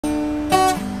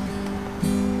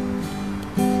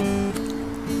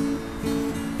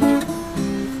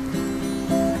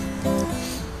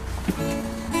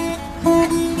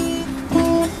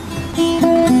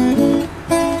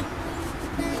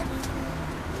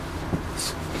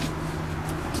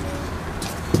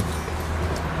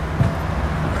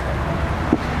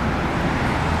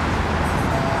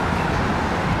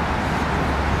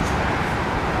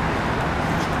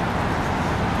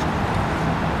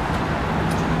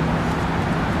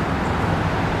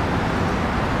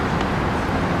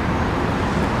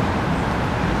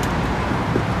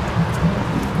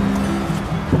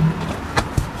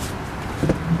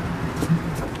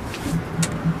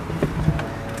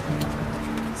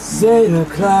It's 8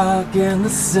 o'clock and the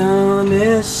sun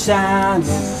is shining,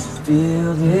 the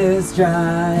field is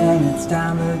dry and it's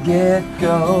time to get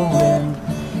going.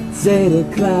 It's 8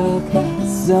 o'clock,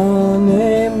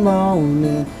 Sunday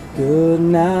morning, good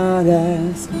night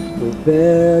ask for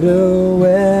better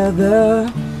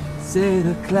weather. It's 8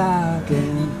 o'clock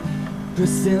and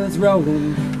Priscilla's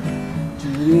rolling,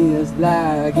 Julia's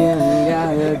lagging,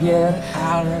 gotta get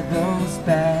out of those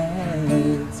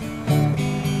bags.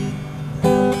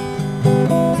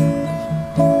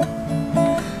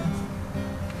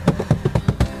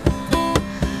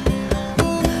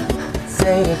 It's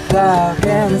 8 o'clock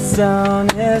and the sun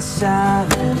is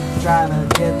shining, trying to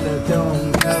get the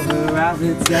dome cover off,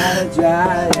 it's gotta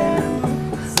dry.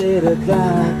 It's 8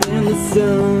 o'clock and the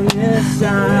sun is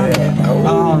shining,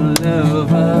 all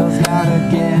of us gotta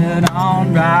get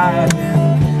on riding.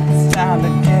 It's time to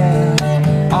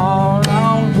get all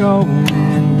on going,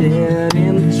 get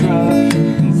in the truck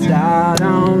and start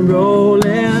on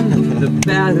rolling. The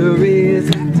batteries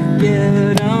have to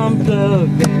get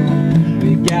unplugged and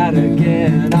we gotta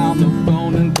get on the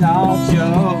phone and talk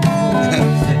show.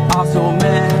 Also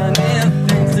many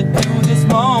things to do this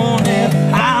morning,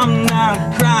 I'm not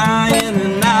crying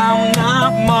and I'm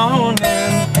not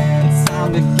moaning. It's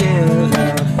time to get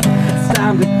up, it's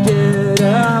time to get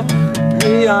up.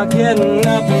 We are getting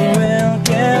up and we'll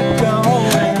get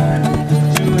going.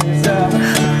 Julie's up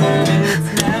and it's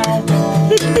now gone.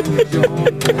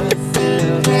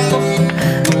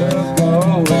 We're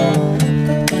going.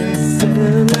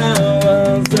 Listen, I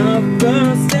was up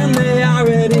first and they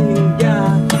already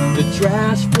got the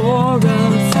trash for us.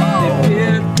 They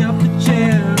picked up the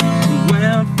chairs and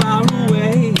went far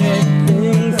away.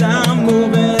 Things are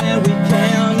moving and we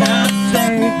cannot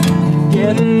stay.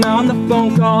 Getting on the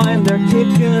phone call and they're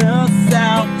kicking us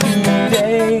out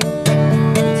today.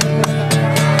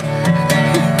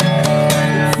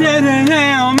 It's 8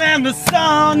 a.m. and the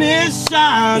sun is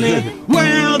shining,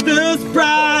 weather's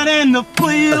bright and the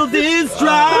field is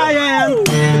drying.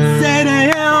 It's 8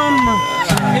 a.m.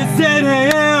 It's 8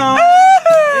 a.m.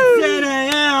 It's 8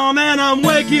 a.m. and I'm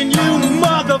waking you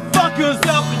motherfuckers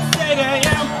up. It's 8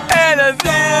 a.m. and the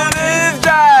field is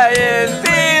drying,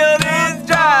 field is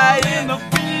drying, the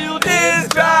field is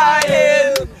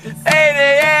drying. It's 8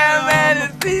 a.m. and the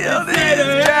field is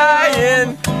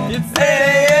drying. It's 8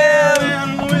 a.m.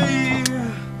 and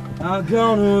we are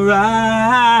gonna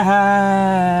ride.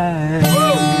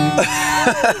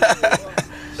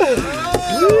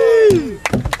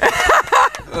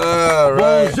 All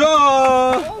right.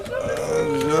 Bonjour.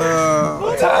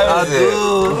 What time is it?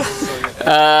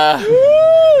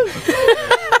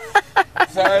 What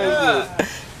time is it?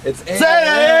 It's 8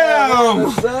 a.m.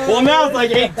 Well, now it's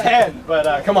like 8:10,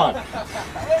 but come on.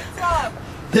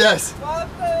 Yes.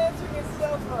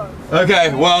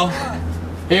 Okay, well,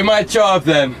 he might show up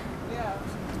then.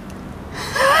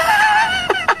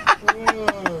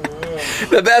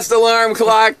 The best alarm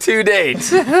clock to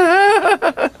date.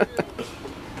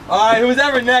 Alright, who's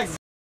ever next?